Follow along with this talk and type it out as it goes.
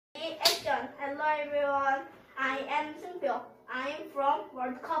동화구연. Hello everyone, I am Seungpyo. I am from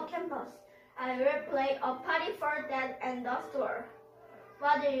World컵 campus. I will play a party for dad and the store.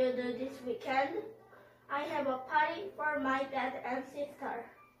 What do you do this weekend? I have a party for my dad and sister.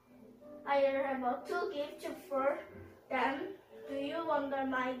 I will have 2 gifts for them. Do you wonder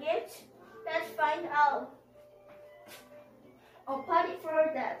my gift? Let's find out. A party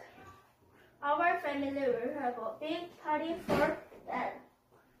for dad. Our family will have a big party for dad.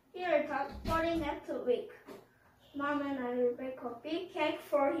 He will start sporting next week. Mom and I will bake a big cake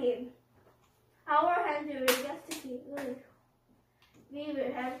for him. Our hands will get sticky. We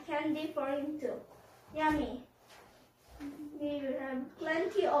will have candy for him too. Yummy. We will have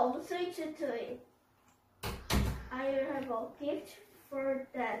plenty of sweets to eat. I will have a gift for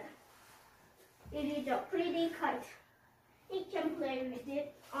Dad. It is a pretty kite. He can play with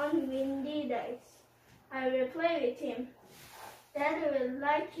it on windy days. I will play with him. Dad will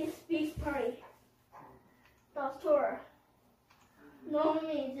like his big party. The store. Noam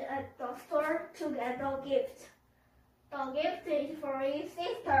is at the store to get a gift. The gift is for his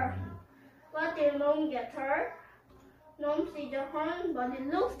sister. What did Noam get her? Noam sees a horn, but it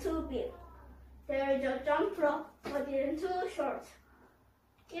looks too big. There is a jump rope, but it is too short.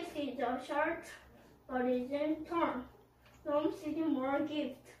 He sees a shirt, but it isn't torn. Noam sees more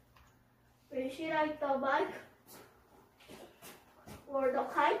gifts. Will she like the bike or the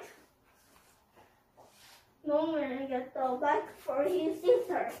kite? Noam will get the bike for his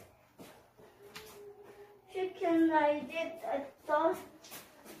sister. She can ride it at the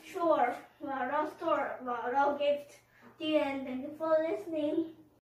shore, while a store, while a gift. The end. Thank you for listening.